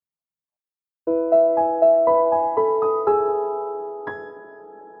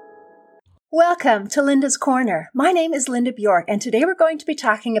Welcome to Linda's Corner. My name is Linda Bjork, and today we're going to be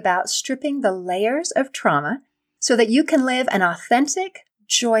talking about stripping the layers of trauma so that you can live an authentic,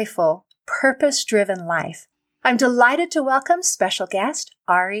 joyful, purpose-driven life. I'm delighted to welcome special guest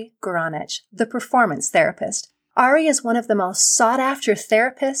Ari Goranich, the performance therapist. Ari is one of the most sought-after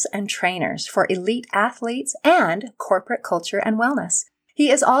therapists and trainers for elite athletes and corporate culture and wellness. He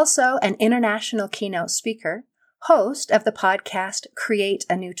is also an international keynote speaker, host of the podcast Create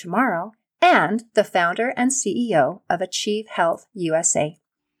a New Tomorrow, and the founder and CEO of Achieve Health USA.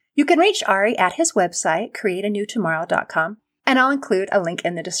 You can reach Ari at his website, createanewtomorrow.com, and I'll include a link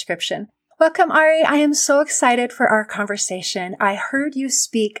in the description. Welcome, Ari. I am so excited for our conversation. I heard you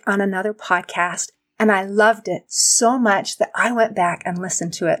speak on another podcast, and I loved it so much that I went back and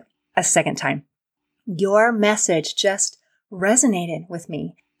listened to it a second time. Your message just resonated with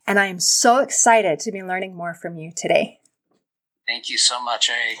me, and I am so excited to be learning more from you today. Thank you so much.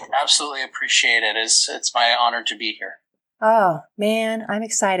 I absolutely appreciate it. It's my honor to be here. Oh, man, I'm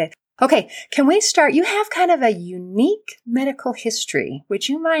excited. Okay, can we start? You have kind of a unique medical history. Would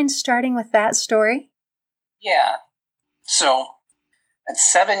you mind starting with that story? Yeah. So, at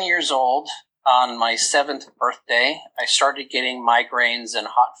 7 years old, on my 7th birthday, I started getting migraines and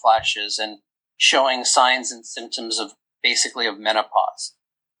hot flashes and showing signs and symptoms of menopause.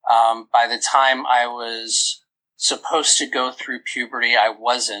 By the time I was supposed to go through puberty, I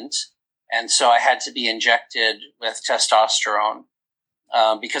wasn't. And so I had to be injected with testosterone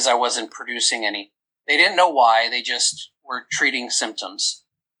because I wasn't producing any. They didn't know why. They just were treating symptoms.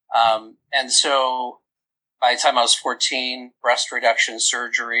 And so by the time I was 14, breast reduction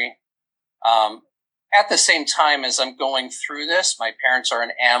surgery. At the same time as I'm going through this, my parents are in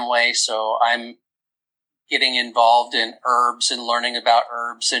Amway, so I'm getting involved in herbs and learning about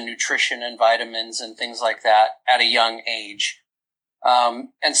herbs and nutrition and vitamins and things like that at a young age.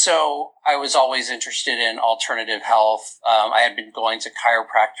 And so I was always interested in alternative health. I had been going to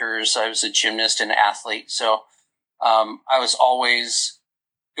chiropractors. I was a gymnast and athlete. So I was always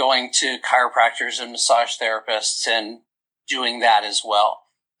going to chiropractors and massage therapists and doing that as well.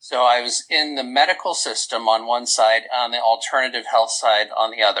 So I was in the medical system on one side, on the alternative health side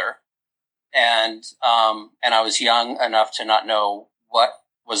on the other. And I was young enough to not know what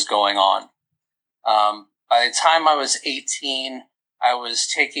was going on. By the time I was 18, I was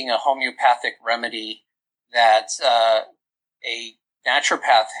taking a homeopathic remedy that a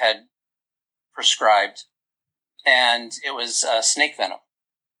naturopath had prescribed, and it was snake venom.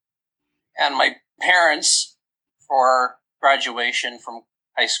 And my parents, for graduation from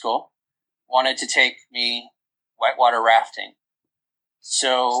high school, wanted to take me whitewater rafting.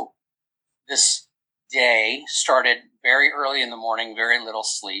 So this day started very early in the morning, very little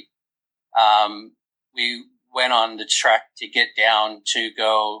sleep. We went on the trek to get down to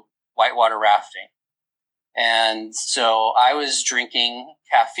go whitewater rafting. And so I was drinking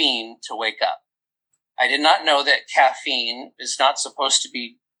caffeine to wake up. I did not know that caffeine is not supposed to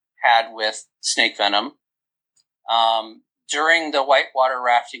be had with snake venom. During the whitewater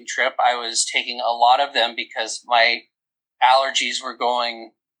rafting trip, I was taking a lot of them because my allergies were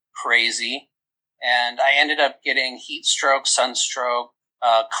going crazy. And I ended up getting heat stroke, sunstroke,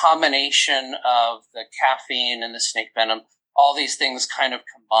 a combination of the caffeine and the snake venom. All these things kind of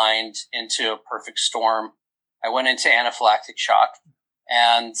combined into a perfect storm. I went into anaphylactic shock.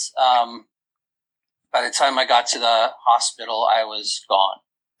 And by the time I got to the hospital, I was gone.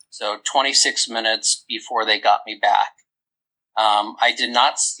 So 26 minutes before they got me back. I did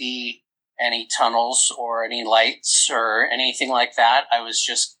not see any tunnels or any lights or anything like that. I was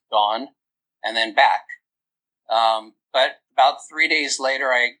just gone and then back. But about 3 days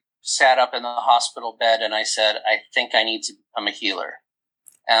later, I sat up in the hospital bed and I said, I think I need to become a healer.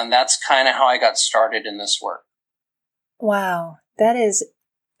 And that's kind of how I got started in this work. Wow, that is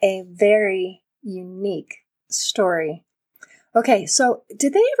a very unique story. Okay, so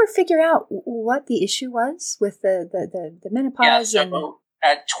did they ever figure out what the issue was with the menopause? Yeah, so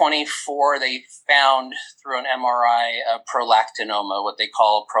at 24, they found through an MRI a prolactinoma, what they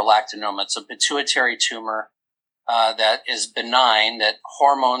call a prolactinoma. It's a pituitary tumor that is benign, that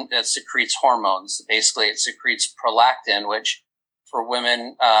secretes hormones. Basically, it secretes prolactin, which for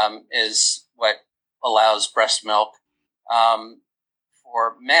women is what allows breast milk.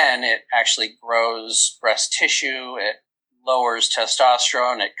 For men, it actually grows breast tissue. It lowers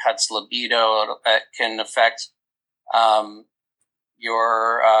testosterone. It cuts libido. It can affect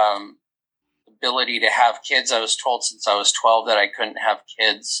your ability to have kids. I was told since I was 12 that I couldn't have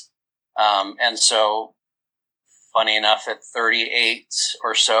kids. And so, funny enough, at 38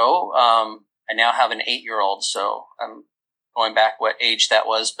 or so, I now have an 8-year-old. So I'm going back what age that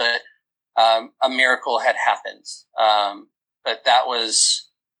was. But a miracle had happened. But that was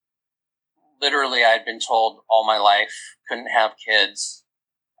literally, I'd been told all my life, couldn't have kids,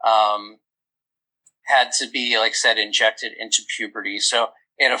 had to be, like I said, injected into puberty. So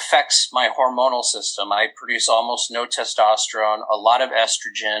it affects my hormonal system. I produce almost no testosterone, a lot of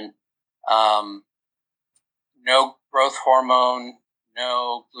estrogen, no growth hormone,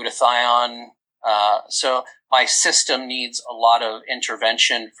 no glutathione. So my system needs a lot of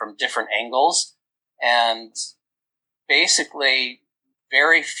intervention from different angles. And basically,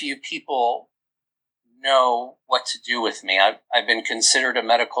 very few people know what to do with me. I've been considered a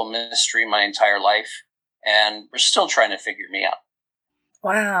medical mystery my entire life, and we're still trying to figure me out.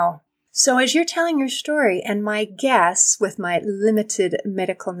 Wow. So as you're telling your story, and my guess with my limited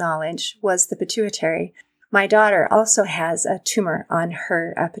medical knowledge was the pituitary, my daughter also has a tumor on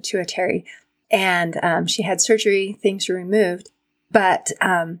her pituitary, and she had surgery, things were removed, but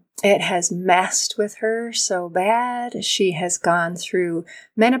it has messed with her so bad. She has gone through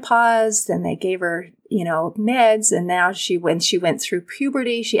menopause, then they gave her, meds, and now when she went through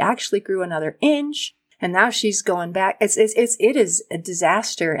puberty, she actually grew another inch, and now she's going back. It is a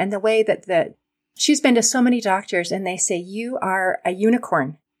disaster. And the way that she's been to so many doctors, and they say, you are a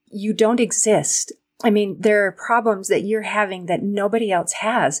unicorn. You don't exist. I mean, there are problems that you're having that nobody else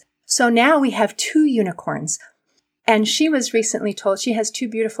has. So now we have 2 unicorns. And she was recently told, she has 2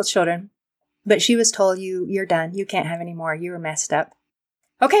 beautiful children, but she was told, you're done. You can't have any more. You were messed up.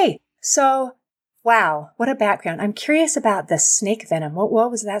 Okay. So, wow, what a background. I'm curious about the snake venom.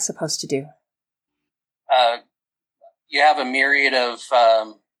 What was that supposed to do? You have a myriad of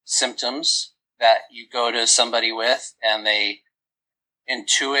symptoms that you go to somebody with, and they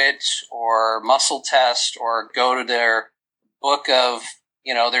intuit or muscle test or go to their book of,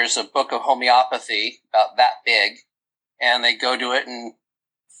 there's a book of homeopathy about that big, and they go to it and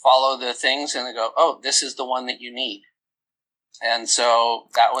follow the things, and they go, oh, this is the one that you need. And so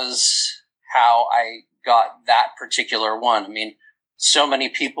that was how I got that particular one. I mean, so many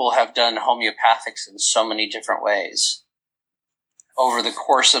people have done homeopathics in so many different ways over the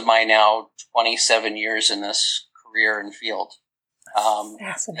course of my now 27 years in this career and field.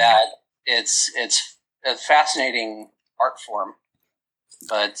 That it's a fascinating art form,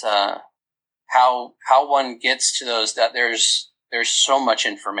 but how one gets to those, that there's so much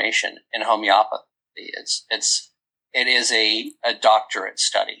information in homeopathy. It is a doctorate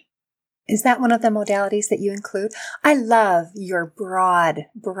study. Is that one of the modalities that you include? I love your broad,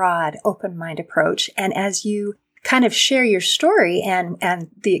 open mind approach. And as you kind of share your story and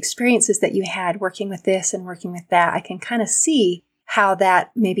the experiences that you had working with this and working with that, I can kind of see how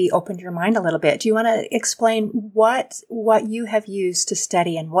that maybe opened your mind a little bit. Do you want to explain what you have used to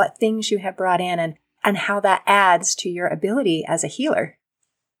study and what things you have brought in and how that adds to your ability as a healer?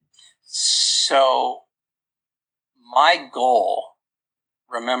 So my goal,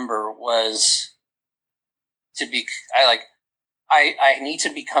 remember, was to be, I need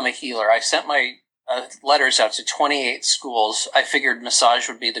to become a healer. I sent my letters out to 28 schools. I figured massage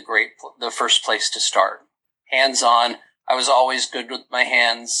would be the first place to start. Hands-on. I was always good with my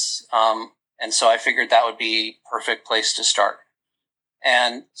hands. And so I figured that would be a perfect place to start.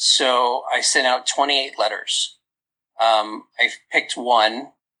 And so I sent out 28 letters. I picked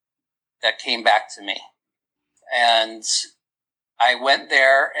one that came back to me. And I went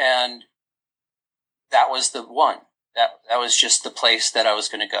there, and that was the one. That was just the place that I was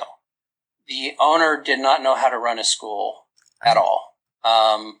going to go. The owner did not know how to run a school at all.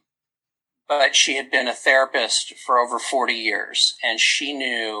 But she had been a therapist for over 40 years, and she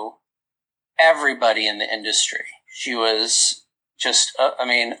knew everybody in the industry. She was just,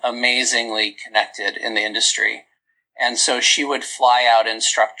 amazingly connected in the industry. And so she would fly out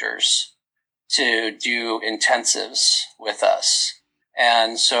instructors to do intensives with us.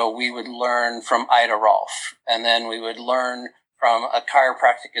 And so we would learn from Ida Rolf, and then we would learn from a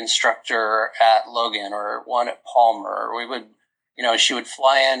chiropractic instructor at Logan or one at Palmer. We would, she would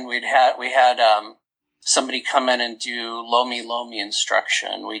fly in. We had somebody come in and do Lomi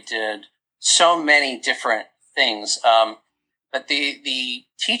instruction. We did so many different things. But the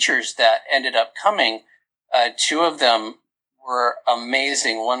teachers that ended up coming, 2 of them were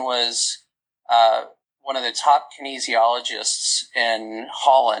amazing. One was one of the top kinesiologists in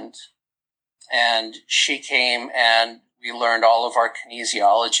Holland, and she came and we learned all of our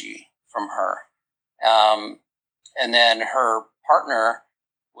kinesiology from her. And then her partner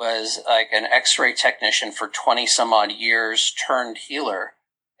was like an X-ray technician for 20 some odd years, turned healer.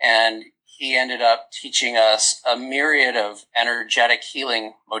 And he ended up teaching us a myriad of energetic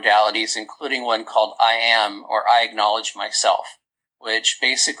healing modalities, including one called I Am, or I Acknowledge Myself, which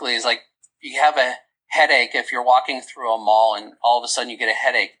basically is like you have a headache if you're walking through a mall and all of a sudden you get a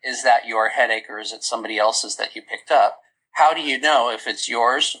headache. Is that your headache or is it somebody else's that you picked up? How do you know if it's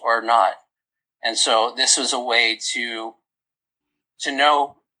yours or not? And so this was a way to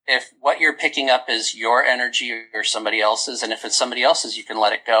know if what you're picking up is your energy or somebody else's. And if it's somebody else's, you can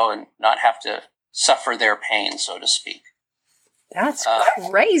let it go and not have to suffer their pain, so to speak. That's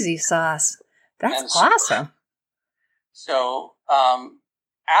crazy sauce. That's awesome. So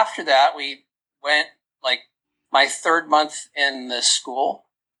after that, we went, like, my third month in the school.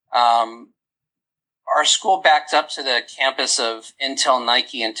 Our school backed up to the campus of Intel,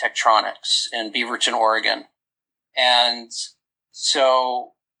 Nike, and Tektronix in Beaverton, Oregon. And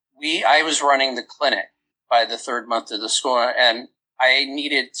so I was running the clinic by the third month of the school, and I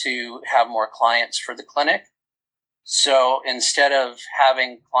needed to have more clients for the clinic. So instead of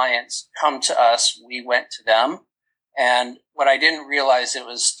having clients come to us, we went to them. And what I didn't realize, it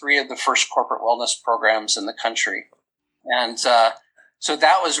was 3 of the first corporate wellness programs in the country. And so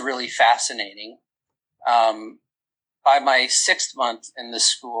that was really fascinating. By my 6th month in the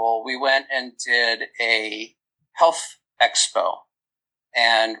school, we went and did a health expo.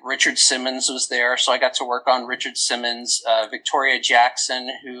 And Richard Simmons was there, so I got to work on Richard Simmons. Victoria Jackson,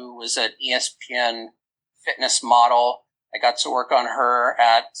 who was an ESPN fitness model, I got to work on her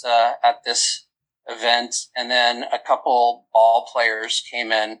at this event. And then a couple ball players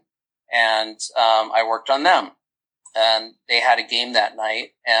came in, and I worked on them. And they had a game that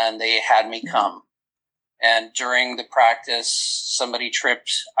night, and they had me come. And during the practice, somebody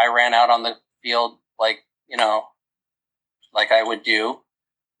tripped. I ran out on the field like I would do,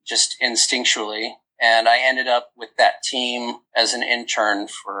 just instinctually. And I ended up with that team as an intern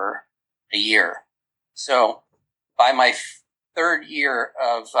for a year. So by my 3rd year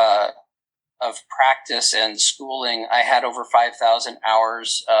of practice and schooling, I had over 5,000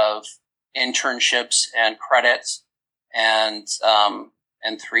 hours of internships and credits, and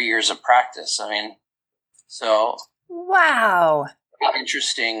 3 years of practice. I mean, so wow,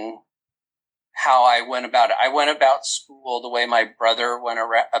 interesting how I went about it. I went about school the way my brother went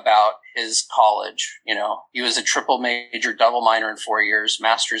about his college. You know, he was a triple major, double minor in 4 years,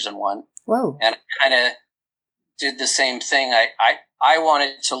 master's in 1. Whoa. And I kind of did the same thing. I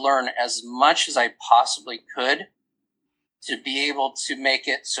wanted to learn as much as I possibly could to be able to make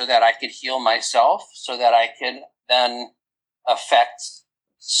it so that I could heal myself, so that I could then affect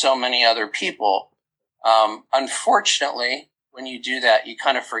so many other people. Unfortunately, when you do that, you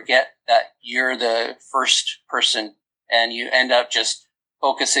kind of forget that you're the first person, and you end up just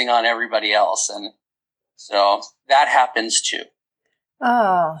focusing on everybody else. And so that happens too.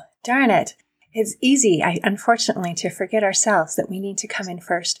 Oh, darn it. It's easy, unfortunately, to forget ourselves, that we need to come in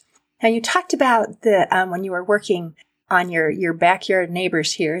first. Now, you talked about when you were working on your backyard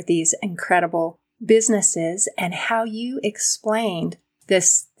neighbors here, these incredible businesses, and how you explained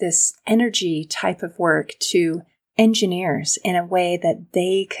this energy type of work to engineers in a way that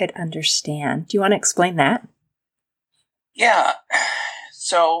they could understand. Do you want to explain that? Yeah.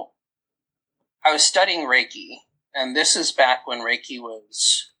 So I was studying Reiki, and this is back when Reiki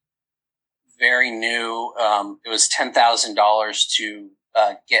was very new. It was $10,000 to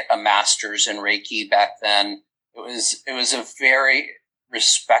get a master's in Reiki back then. It was a very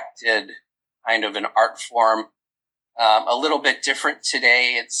respected kind of an art form. A little bit different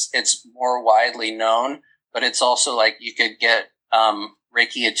today. It's more widely known, but it's also like you could get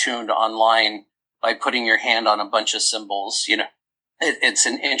Reiki attuned online by putting your hand on a bunch of symbols. You know, it's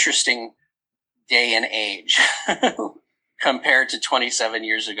an interesting day and age compared to 27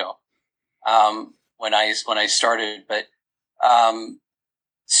 years ago when I started. But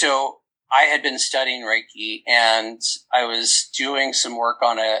so I had been studying Reiki, and I was doing some work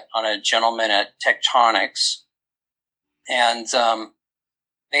on a gentleman at Tektronix. And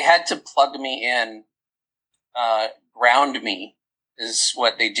they had to plug me in, ground me is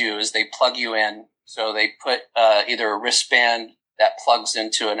what they do, is they plug you in. So they put either a wristband that plugs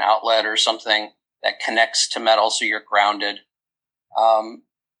into an outlet or something that connects to metal, so you're grounded,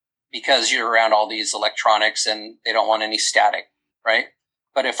 because you're around all these electronics and they don't want any static, right?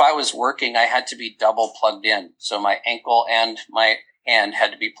 But if I was working, I had to be double plugged in. So my ankle and my hand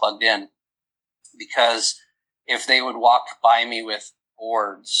had to be plugged in, because if they would walk by me with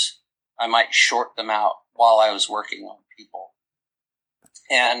boards, I might short them out while I was working on people.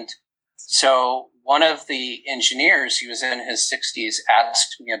 And so one of the engineers, he was in his 60s,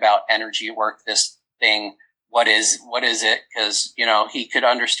 asked me about energy work, this thing. What is it? Because, you know, he could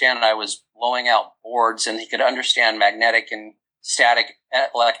understand I was blowing out boards, and he could understand magnetic and static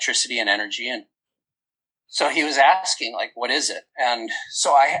electricity and energy. And So he was asking, like, what is it? And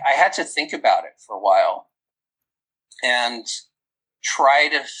so I had to think about it for a while and try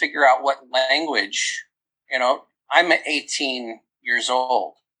to figure out what language, I'm 18 years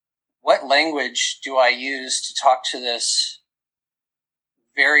old. What language do I use to talk to this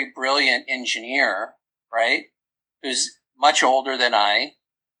very brilliant engineer, right? Who's much older than I,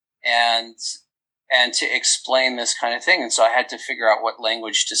 and to explain this kind of thing. And so I had to figure out what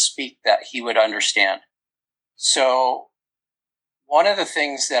language to speak that he would understand. So one of the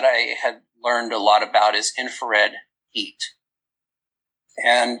things that I had learned a lot about is infrared heat.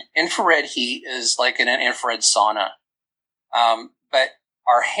 And infrared heat is like in an infrared sauna. But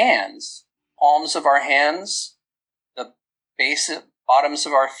our hands, palms of our hands, the bottoms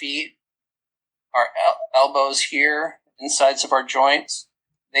of our feet, our elbows here, insides of our joints,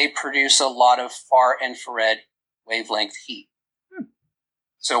 they produce a lot of far infrared wavelength heat.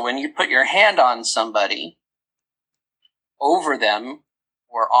 So when you put your hand on somebody, over them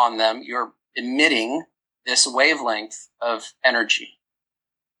or on them, you're emitting this wavelength of energy.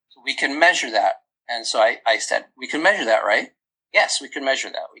 So we can measure that. And so I said, we can measure that, right? Yes, we can measure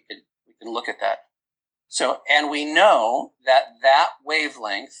that. We can look at that. So, and we know that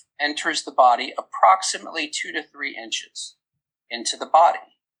wavelength enters the body approximately 2 to 3 inches into the body.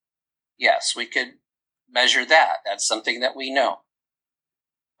 Yes, we could measure that. That's something that we know.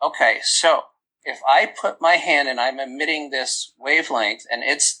 Okay, so if I put my hand and I'm emitting this wavelength and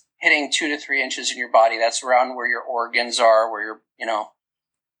it's hitting 2 to 3 inches in your body, that's around where your organs are, where you're,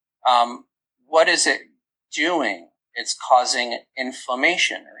 what is it doing? It's causing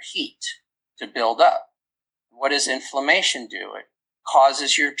inflammation or heat to build up. What does inflammation do? It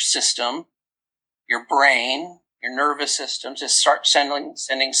causes your system, your brain, your nervous system to start sending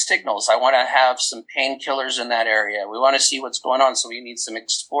signals. I want to have some painkillers in that area. We want to see what's going on, so we need some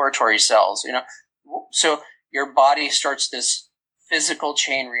exploratory cells, So your body starts this physical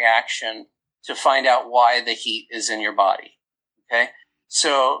chain reaction to find out why the heat is in your body. Okay?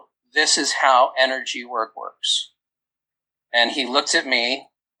 So this is how energy works. And he looked at me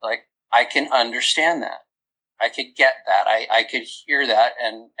like, I can understand that. I could get that. I could hear that,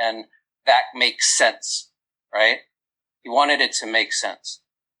 and that makes sense, right? He wanted it to make sense.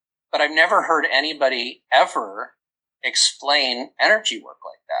 But I've never heard anybody ever explain energy work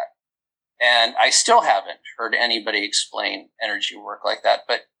like that. And I still haven't heard anybody explain energy work like that.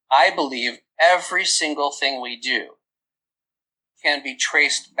 But I believe every single thing we do can be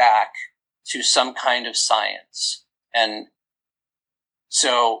traced back to some kind of science. And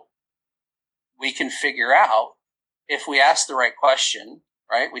so we can figure out, if we ask the right question,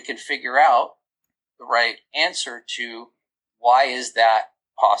 right, we can figure out the right answer to why is that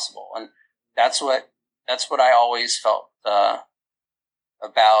possible. And that's what I always felt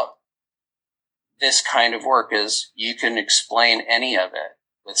about this kind of work, is you can explain any of it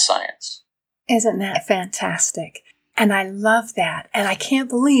with science. Isn't that fantastic? And I love that. And I can't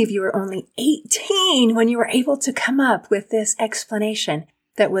believe you were only 18 when you were able to come up with this explanation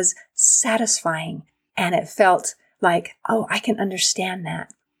that was satisfying. And it felt like, oh, I can understand that.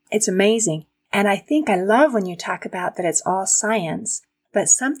 It's amazing. And I think I love when you talk about that it's all science, but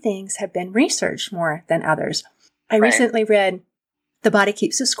some things have been researched more than others. I recently read The Body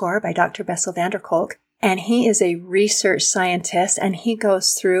Keeps a Score by Dr. Bessel van der Kolk, and he is a research scientist, and he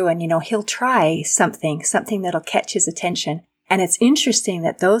goes through and, he'll try something that'll catch his attention. And it's interesting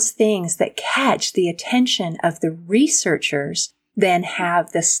that those things that catch the attention of the researchers then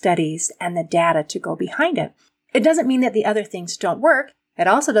have the studies and the data to go behind it. It doesn't mean that the other things don't work. It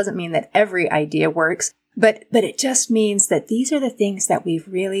also doesn't mean that every idea works, but it just means that these are the things that we've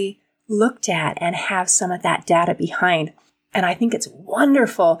really looked at and have some of that data behind. And I think it's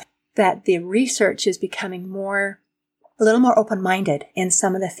wonderful that the research is becoming a little more open-minded in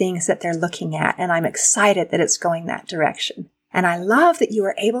some of the things that they're looking at. And I'm excited that it's going that direction. And I love that you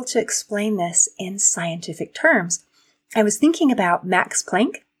were able to explain this in scientific terms. I was thinking about Max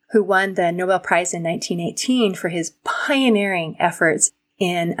Planck, who won the Nobel Prize in 1918 for his pioneering efforts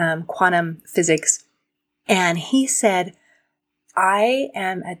in quantum physics. And he said, I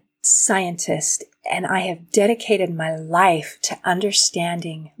am a scientist and I have dedicated my life to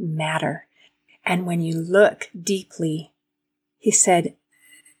understanding matter. And when you look deeply, he said,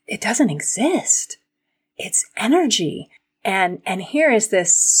 it doesn't exist. It's energy. And here is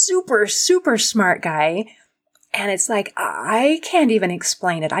this super, super smart guy. And it's like, I can't even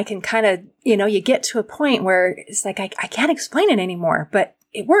explain it. I can kind of, you get to a point where it's like, I can't explain it anymore, but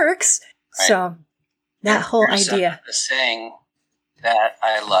it works. Right. So that whole idea. The saying that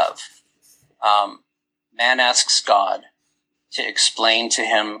I love, man asks God to explain to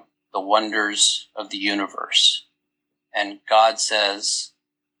him the wonders of the universe. And God says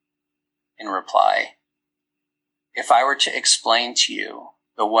in reply, if I were to explain to you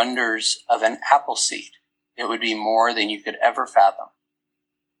the wonders of an apple seed, it would be more than you could ever fathom.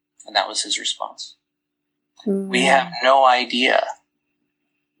 And that was his response. Mm. We have no idea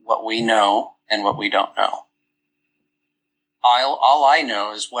what we know and what we don't know. All I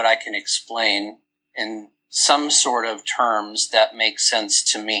know is what I can explain in some sort of terms that make sense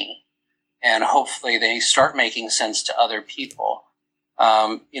to me. And hopefully they start making sense to other people.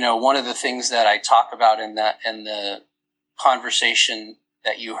 One of the things that I talk about in the conversation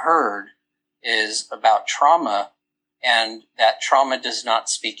that you heard is about trauma, and that trauma does not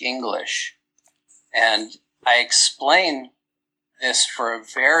speak English. And I explain this for a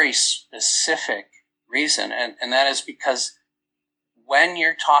very specific reason, and that is because when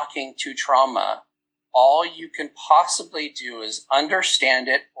you're talking to trauma, all you can possibly do is understand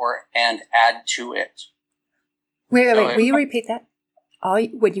it and add to it. Wait, will you repeat that?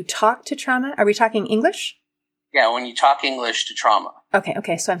 When you talk to trauma, are we talking English? Yeah, when you talk English to trauma.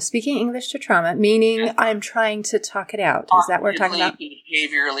 Okay. So I'm speaking English to trauma, meaning I'm trying to talk it out. Is that what we're talking about?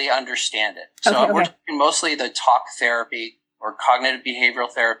 Behaviorally understand it. So we're talking mostly the talk therapy or cognitive behavioral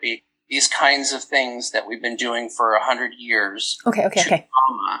therapy, these kinds of things that we've been doing for 100 years. Okay.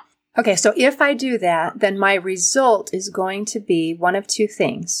 Trauma. Okay, so if I do that, then my result is going to be one of two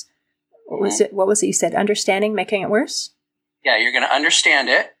things. What was it you said? Understanding, making it worse? Yeah, you're going to understand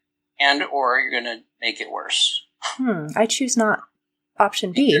it or you're going to make it worse. I choose not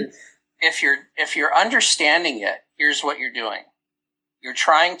option B. If you're understanding it, here's what you're doing. You're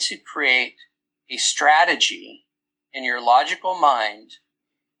trying to create a strategy in your logical mind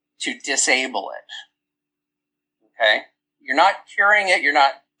to disable it. Okay? You're not curing it, you're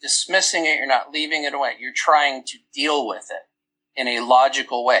not dismissing it, you're not leaving it away. You're trying to deal with it in a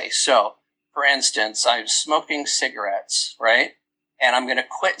logical way. So, for instance, I'm smoking cigarettes, right? And I'm going to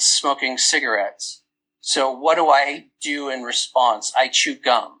quit smoking cigarettes. So what do I do in response? I chew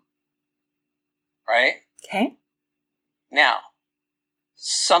gum, right? Okay. Now,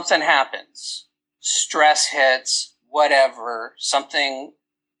 something happens. Stress hits, whatever, something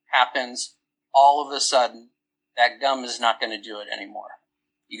happens. All of a sudden, that gum is not going to do it anymore.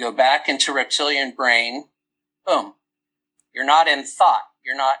 You go back into reptilian brain, boom. You're not in thought.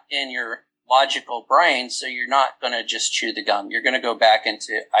 You're not in your logical brain, so you're not going to just chew the gum. You're going to go back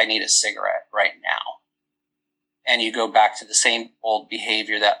into, I need a cigarette right now. And you go back to the same old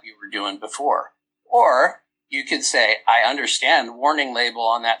behavior that you were doing before. Or you could say, I understand the warning label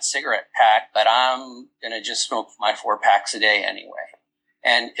on that cigarette pack, but I'm going to just smoke my 4 packs a day anyway.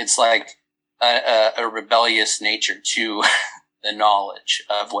 And it's like a rebellious nature to the knowledge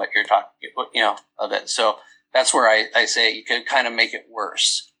of what you're talking, of it. So that's where I say you could kind of make it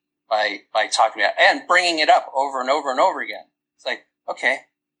worse by talking about it and bringing it up over and over and over again. It's like, okay,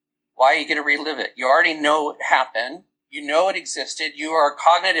 why are you going to relive it? You already know it happened. You know it existed. You are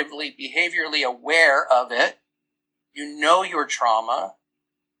cognitively, behaviorally aware of it. You know your trauma,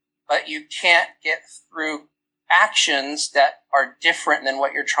 but you can't get through actions that are different than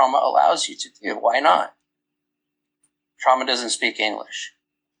what your trauma allows you to do. Why not? Trauma doesn't speak English.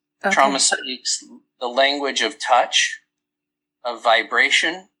 Okay. Trauma speaks the language of touch, of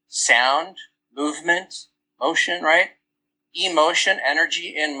vibration, sound, movement, motion, right? Emotion,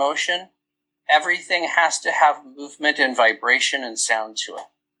 energy in motion. Everything has to have movement and vibration and sound to it.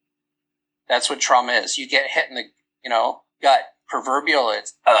 That's what trauma is. You get hit in the, gut. Proverbial,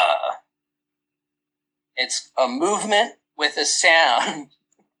 it's a movement with a sound,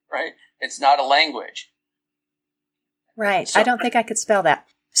 right? It's not a language. Right. So, I don't think I could spell that.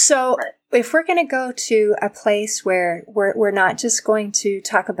 So right. If we're going to go to a place where we're not just going to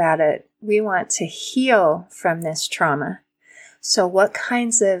talk about it, we want to heal from this trauma. So what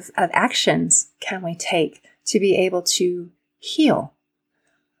kinds of actions can we take to be able to heal?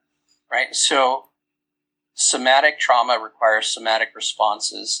 Right. So somatic trauma requires somatic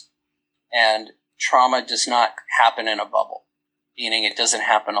responses, and trauma does not happen in a bubble, meaning it doesn't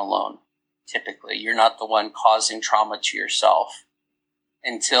happen alone. Typically, you're not the one causing trauma to yourself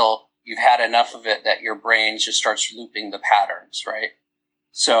until you've had enough of it that your brain just starts looping the patterns, right?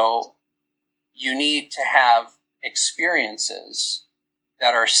 So you need to have experiences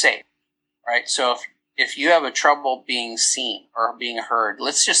that are safe, right? So if you have a trouble being seen or being heard,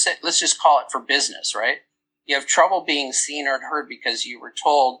 let's just call it for business, right? You have trouble being seen or heard because you were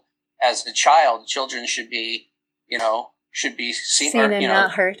told as a child, children should be seen or, and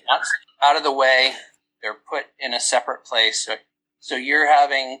not heard. Out of the way. They're put in a separate place. So you're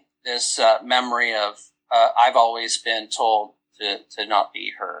having this memory of, I've always been told to not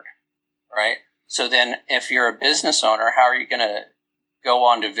be heard. right? So then if you're a business owner, how are you going to go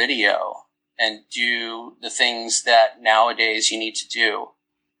onto video and do the things that nowadays you need to do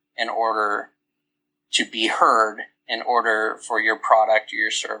in order to be heard, in order for your product or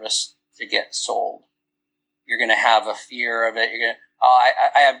your service to get sold? You're going to have a fear of it. You're going to,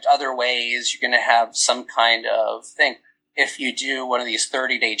 I have other ways. You're going to have some kind of thing. If you do one of these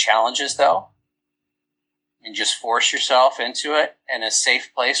 30-day challenges, though, and just force yourself into it in a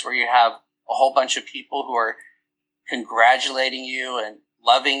safe place where you have a whole bunch of people who are congratulating you and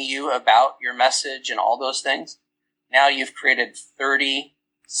loving you about your message and all those things, now you've created 30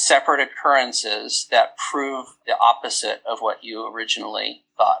 separate occurrences that prove the opposite of what you originally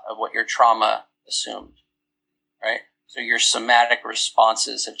thought, of what your trauma assumed, right? So your somatic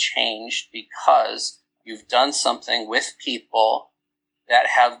responses have changed because you've done something with people that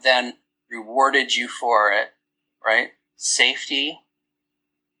have then rewarded you for it, right? Safety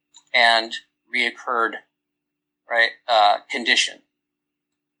and reoccurred, right? Condition.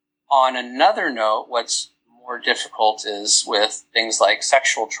 On another note, what's more difficult is with things like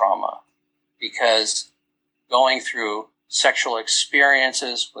sexual trauma, because going through sexual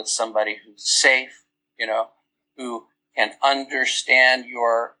experiences with somebody who's safe, who can understand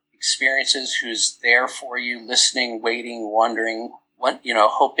your experiences, who's there for you, listening, waiting, wondering,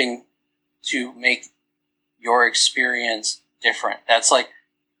 hoping to make your experience different. That's like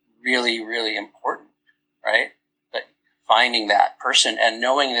really, really important, right? But finding that person and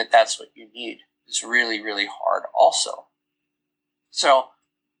knowing that that's what you need is really, really hard also. So,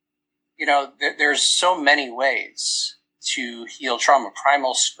 there's so many ways to heal trauma.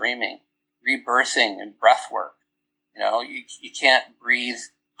 Primal screaming, rebirthing, and breath work. You can't breathe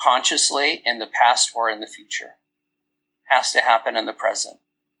consciously in the past or in the future. It has to happen in the present.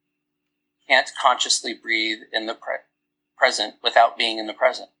 Can't consciously breathe in the present without being in the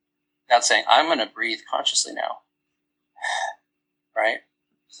present. Without saying, I'm going to breathe consciously now. Right?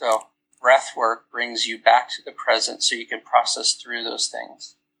 So breath work brings you back to the present so you can process through those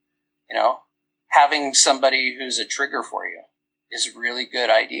things. Having somebody who's a trigger for you is a really good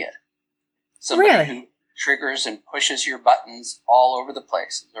idea. Somebody who triggers and pushes your buttons all over the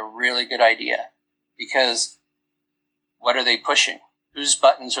place is a really good idea, because what are they pushing? Whose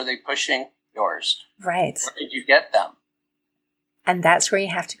buttons are they pushing? Yours. Right. Where did you get them? And that's where you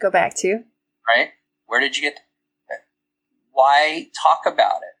have to go back to. Right? Where did you get them? Why talk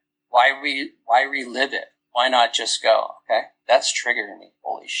about it? Why relive it? Why not just go, okay, that's triggering me.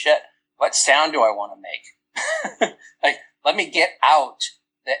 Holy shit. What sound do I want to make? Let me get out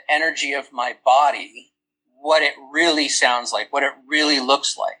the energy of my body, what it really sounds like, what it really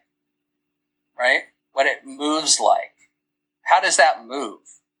looks like, right? What it moves like. How does that move?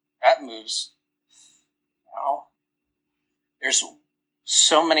 That moves, there's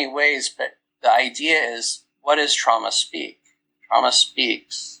so many ways, but the idea is, what does trauma speak? Trauma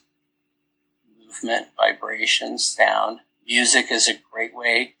speaks movement, vibration, sound. Music is a great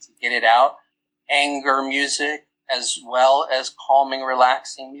way to get it out. Anger music, as well as calming,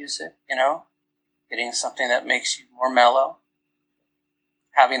 relaxing music, getting something that makes you more mellow.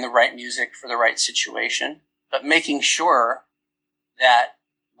 Having the right music for the right situation, but making sure that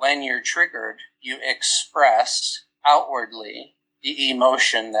when you're triggered, you express outwardly the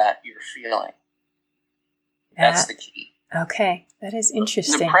emotion that you're feeling. That's the key. Okay, that is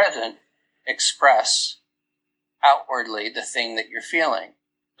interesting. In the present, express outwardly the thing that you're feeling.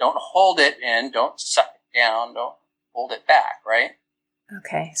 Don't hold it in, don't suck it down, don't hold it back, right?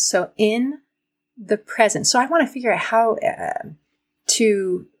 Okay, so in the present. So I want to figure out how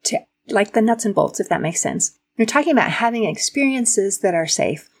to like the nuts and bolts, if that makes sense. You're talking about having experiences that are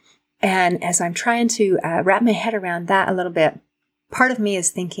safe. And as I'm trying to wrap my head around that a little bit, part of me is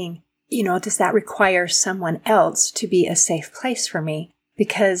thinking, does that require someone else to be a safe place for me?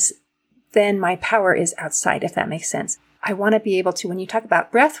 Because then my power is outside, if that makes sense. I want to be able to, when you talk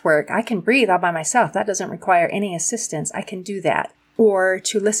about breath work, I can breathe all by myself. That doesn't require any assistance. I can do that. Or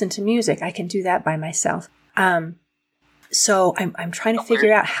to listen to music, I can do that by myself. So I'm trying to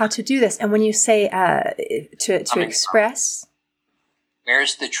figure out how to do this. And when you say to express,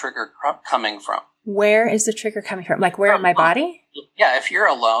 where's the trigger coming from? Where is the trigger coming from? Like where in my body? Yeah, if you're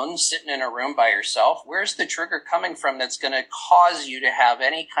alone, sitting in a room by yourself, where's the trigger coming from that's going to cause you to have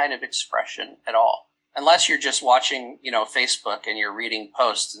any kind of expression at all? Unless you're just watching, Facebook and you're reading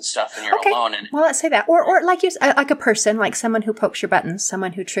posts and stuff and you're alone. And well, let's say that. Or like like a person, like someone who pokes your buttons,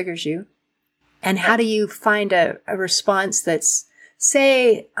 someone who triggers you. And how do you find a response that's,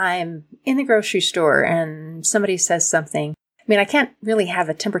 say I'm in the grocery store and somebody says something. I mean, I can't really have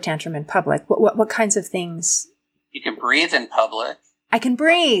a temper tantrum in public. What kinds of things? You can breathe in public. I can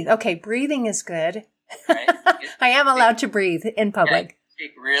breathe. Okay, breathing is good. Right? I am allowed to breathe in public.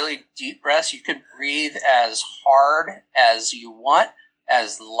 Take really deep breaths. You can breathe as hard as you want,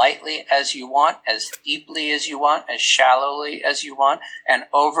 as lightly as you want, as deeply as you want, as shallowly as you want, and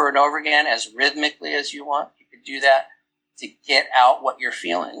over again, as rhythmically as you want. You can do that to get out what you're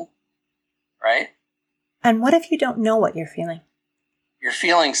feeling, right? And what if you don't know what you're feeling? You're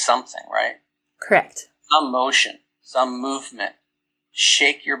feeling something, right? Correct. Some motion, some movement.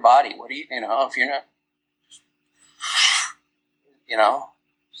 Shake your body. What do you know, if you're not,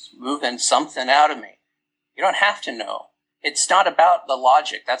 just moving something out of me. You don't have to know. It's not about the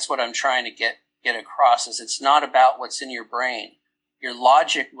logic. That's what I'm trying to get across, is it's not about what's in your brain. Your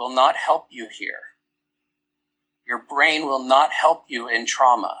logic will not help you here. Your brain will not help you in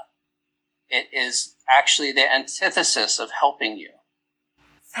trauma. It is actually the antithesis of helping you.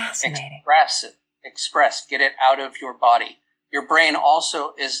 Fascinating. Express, get it out of your body. Your brain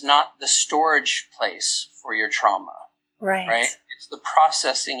also is not the storage place for your trauma. Right? It's the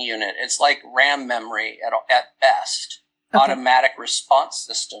processing unit. It's like RAM memory at best. Okay. Automatic response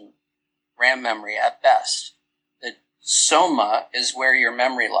system, RAM memory at best. The soma is where your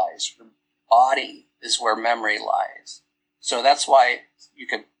memory lies. Your body is where memory lies. So that's why you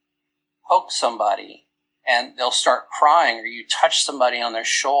can poke somebody and they'll start crying, or you touch somebody on their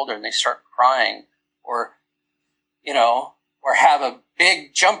shoulder and they start crying, or, or have a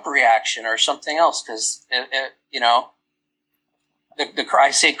big jump reaction or something else. Cause I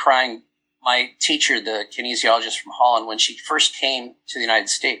say crying. My teacher, the kinesiologist from Holland, when she first came to the United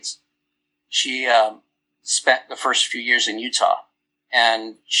States, she spent the first few years in Utah,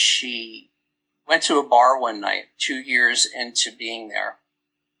 and she went to a bar one night, 2 years into being there,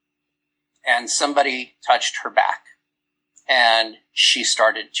 and somebody touched her back, and she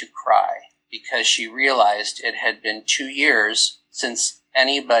started to cry because she realized it had been 2 years since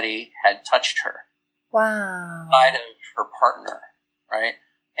anybody had touched her. Wow. Outside of her partner, right?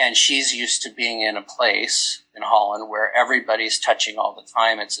 And she's used to being in a place in Holland where everybody's touching all the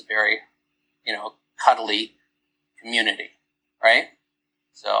time. It's a very, cuddly community, right?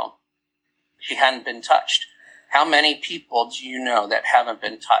 So she hadn't been touched. How many people do you know that haven't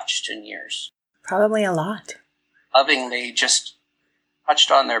been touched in years? Probably a lot. Lovingly just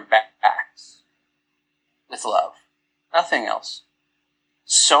touched on their backs with love. Nothing else.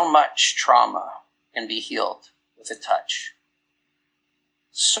 So much trauma can be healed with a touch.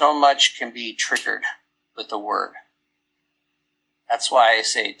 So much can be triggered with a word. That's why I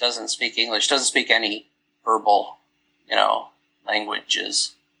say it doesn't speak English, doesn't speak any verbal,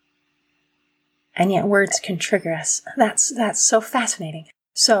 languages. And yet words can trigger us. That's so fascinating.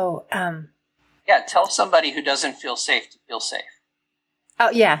 So, tell somebody who doesn't feel safe to feel safe.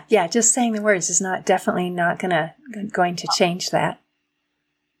 Oh, yeah. Just saying the words is definitely not going to change that.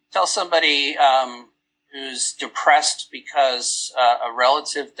 Tell somebody, who's depressed because a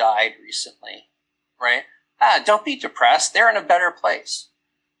relative died recently, right? Don't be depressed. They're in a better place.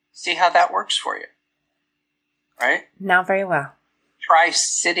 See how that works for you, right? Not very well. Try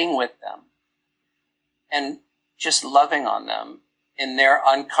sitting with them and just loving on them in their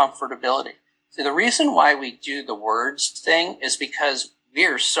uncomfortability. So the reason why we do the words thing is because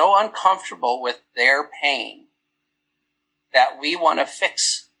we're so uncomfortable with their pain that we want to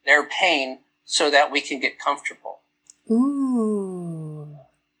fix their pain so that we can get comfortable. Ooh.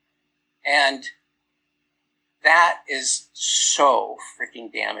 And that is so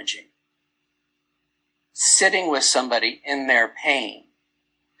freaking damaging. Sitting with somebody in their pain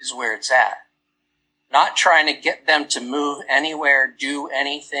is where it's at. Not trying to get them to move anywhere, do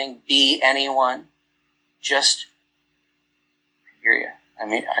anything, be anyone. Just, I hear you. I'm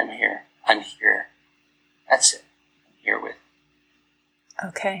here. I'm here. That's it. I'm here with you.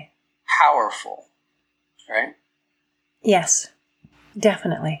 Okay. Powerful, right? Yes,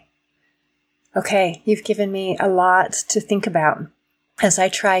 definitely. Okay, you've given me a lot to think about as I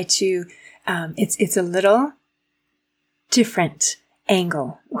try to, it's a little different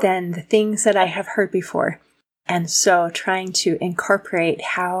angle than the things that I have heard before. And so trying to incorporate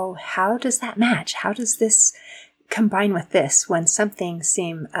how does that match? How does this combine with this when some things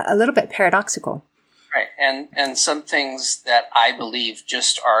seem a little bit paradoxical? Right. And some things that I believe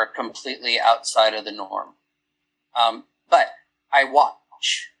just are completely outside of the norm. But I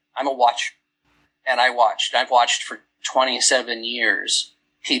watch. I'm a watcher. And I've watched for 27 years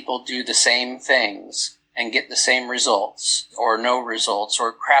people do the same things and get the same results or no results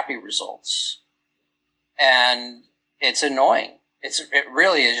or crappy results. And it's annoying. It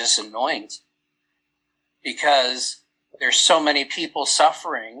really is just annoying because there's so many people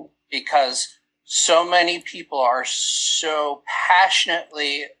suffering because so many people are so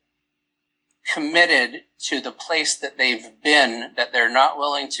passionately committed to the place that they've been that they're not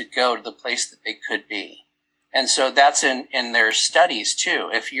willing to go to the place that they could be. And so that's in their studies too.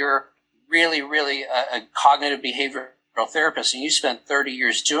 If you're really, really a cognitive behavioral therapist and you spend 30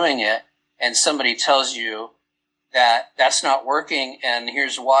 years doing it and somebody tells you that that's not working and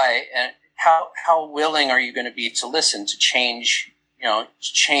here's why, and how willing are you going to be to listen, to change,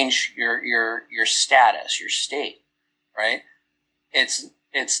 change your status, your state, right?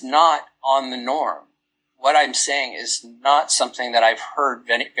 It's not on the norm. What I'm saying is not something that I've heard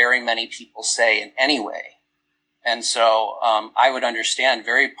very many people say in any way. And so I would understand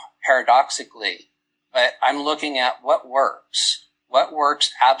very paradoxically, but I'm looking at what works. What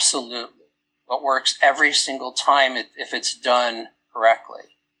works absolutely. What works every single time if it's done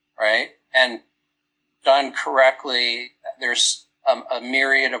correctly, right? And done correctly, there's a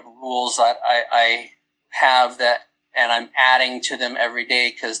myriad of rules that I have that, and I'm adding to them every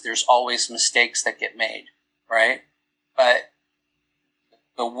day because there's always mistakes that get made, right? But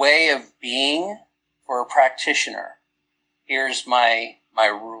the way of being for a practitioner, here's my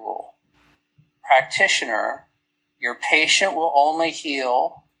rule. Practitioner, your patient will only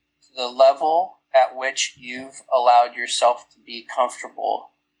heal to the level at which you've allowed yourself to be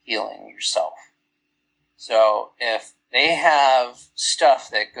comfortable healing yourself. So if they have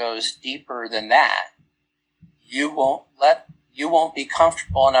stuff that goes deeper than that, you won't be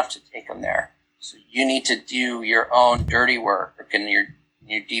comfortable enough to take them there. So you need to do your own dirty work in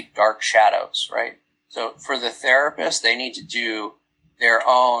your deep, dark shadows, right? So for the therapist, they need to do their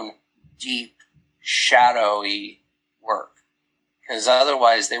own deep, shadowy work because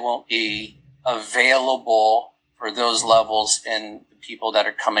otherwise they won't be available for those levels in the people that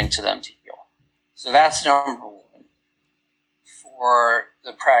are coming to them to heal. So that's number one. For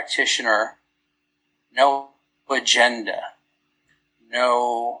the practitioner, no agenda,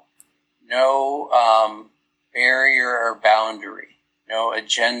 no barrier or boundary, no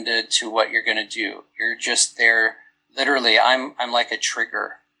agenda to what you're going to do. You're just there. Literally, I'm like a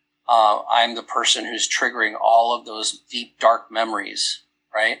trigger. I'm the person who's triggering all of those deep, dark memories,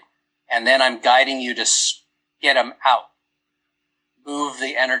 right? And then I'm guiding you to get them out. Move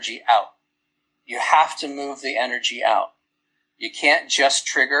the energy out. You have to move the energy out. You can't just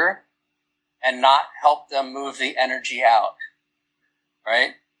trigger and not help them move the energy out,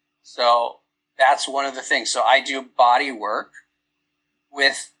 right? So that's one of the things. So I do body work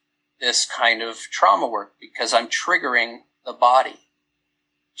with this kind of trauma work because I'm triggering the body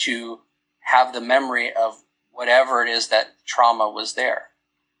to have the memory of whatever it is that trauma was there.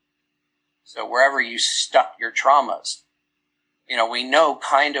 So wherever you stuck your traumas, we know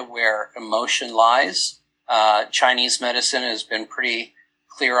kind of where emotion lies. Chinese medicine has been pretty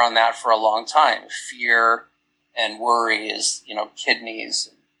clear on that for a long time. Fear and worry is, kidneys.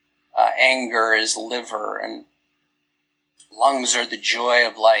 Anger is liver, and lungs are the joy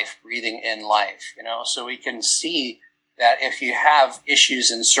of life, breathing in life, So we can see that if you have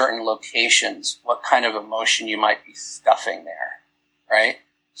issues in certain locations, what kind of emotion you might be stuffing there, right?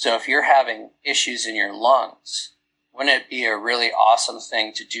 So if you're having issues in your lungs, wouldn't it be a really awesome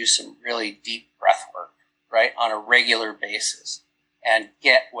thing to do some really deep breath work, right, on a regular basis and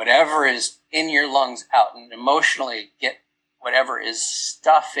get whatever is in your lungs out and emotionally get whatever is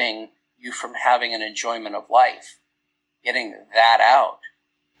stuffing you from having an enjoyment of life, getting that out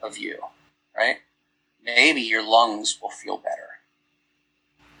of you, right? Maybe your lungs will feel better.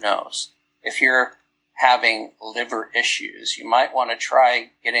 Who knows? If you're having liver issues, you might want to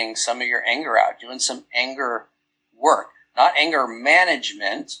try getting some of your anger out, doing some anger work, not anger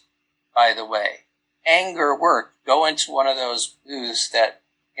management, by the way. Anger work. Go into one of those booths that,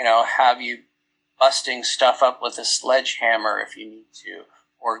 have you busting stuff up with a sledgehammer if you need to,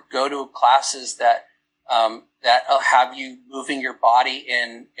 or go to classes that have you moving your body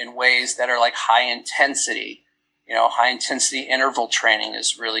in ways that are like high intensity. High intensity interval training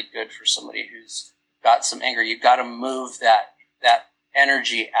is really good for somebody who's got some anger. You've got to move that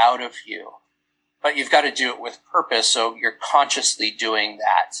energy out of you, but you've got to do it with purpose. So you're consciously doing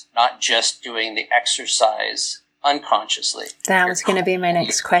that, not just doing the exercise unconsciously. That was going to be my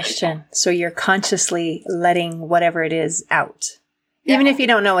next question. So you're consciously letting whatever it is out, even if you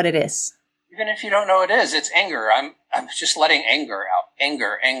don't know what it is. Even if you don't know what it is, it's anger. I'm just letting anger out.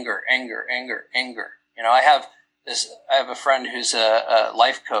 Anger. I have a friend who's a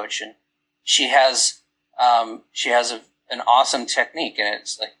life coach, and she has an awesome technique, and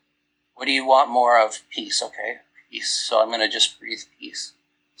it's like, what do you want more of? Peace. Okay, peace. So I'm going to just breathe peace.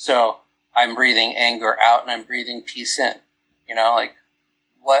 So I'm breathing anger out and I'm breathing peace in. Like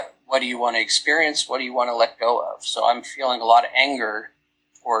what What do you want to experience? What do you want to let go of? So I'm feeling a lot of anger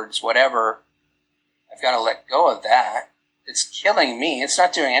towards whatever. I've got to let go of that. It's killing me. It's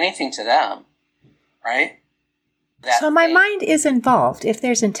not doing anything to them, right? So my mind is involved if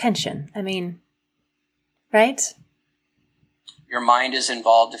there's intention. I mean, right? Your mind is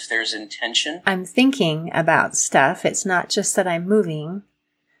involved if there's intention? I'm thinking about stuff. It's not just that I'm moving.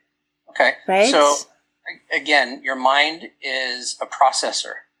 Okay. Right? So, again, your mind is a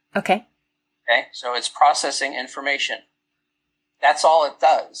processor. Okay. Okay? So it's processing information. That's all it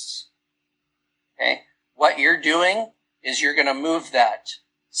does. Okay? What you're doing is you're going to move that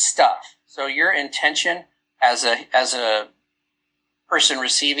stuff. So your intention as a person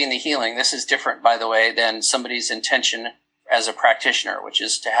receiving the healing, this is different, by the way, than somebody's intention as a practitioner, which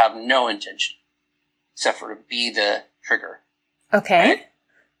is to have no intention except for to be the trigger. Okay. Right?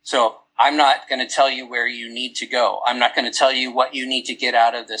 So I'm not going to tell you where you need to go. I'm not going to tell you what you need to get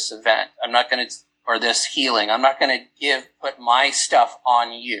out of this event. I'm not going to, or this healing. I'm not going to put my stuff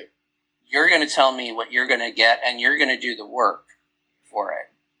on you. You're going to tell me what you're going to get, and you're going to do the work for it,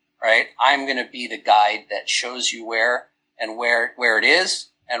 right? I'm going to be the guide that shows you where it is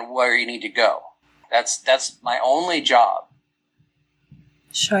and where you need to go. That's my only job.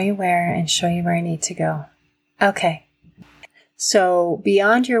 Show you where and show you where I need to go. Okay. So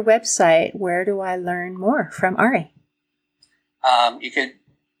beyond your website, where do I learn more from Ari? You could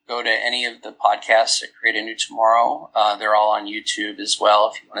go to any of the podcasts at Create a New Tomorrow. They're all on YouTube as well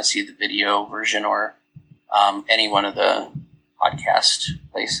if you want to see the video version, or any one of the podcast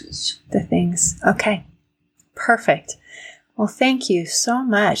places. The things. Okay. Perfect. Well, thank you so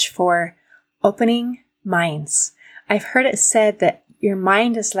much for opening minds. I've heard it said that your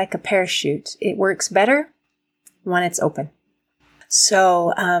mind is like a parachute. It works better when it's open.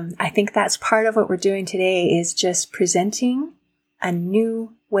 So I think that's part of what we're doing today, is just presenting a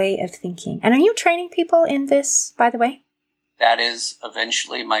new way of thinking. And are you training people in this, by the way? That is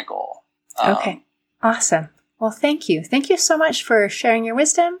eventually my goal. Okay. Awesome. Well, thank you. Thank you so much for sharing your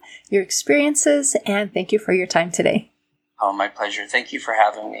wisdom, your experiences, and thank you for your time today. Oh, my pleasure. Thank you for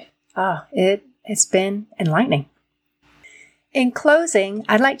having me. It's been enlightening. In closing,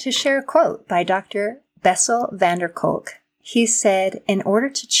 I'd like to share a quote by Dr. Bessel van der Kolk. He said, "In order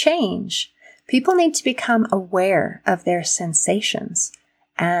to change, people need to become aware of their sensations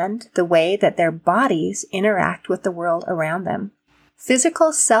and the way that their bodies interact with the world around them.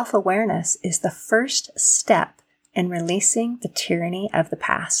 Physical self-awareness is the first step in releasing the tyranny of the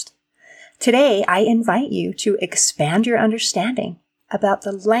past." Today, I invite you to expand your understanding about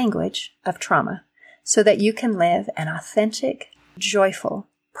the language of trauma so that you can live an authentic, joyful,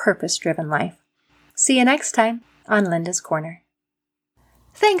 purpose-driven life. See you next time on Linda's Corner.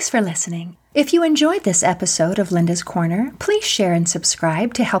 Thanks for listening. If you enjoyed this episode of Linda's Corner, please share and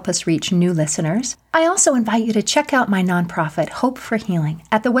subscribe to help us reach new listeners. I also invite you to check out my nonprofit, Hope for Healing,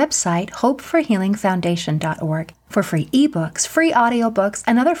 at the website hopeforhealingfoundation.org for free ebooks, free audiobooks,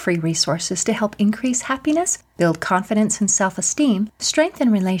 and other free resources to help increase happiness, build confidence and self-esteem,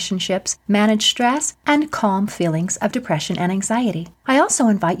 strengthen relationships, manage stress, and calm feelings of depression and anxiety. I also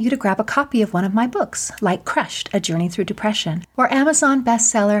invite you to grab a copy of one of my books, like Crushed, A Journey Through Depression, or Amazon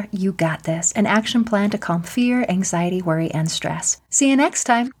bestseller, You Got This, an action plan to calm fear, anxiety, worry, and stress. See you next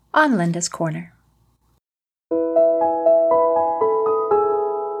time on Linda's Corner.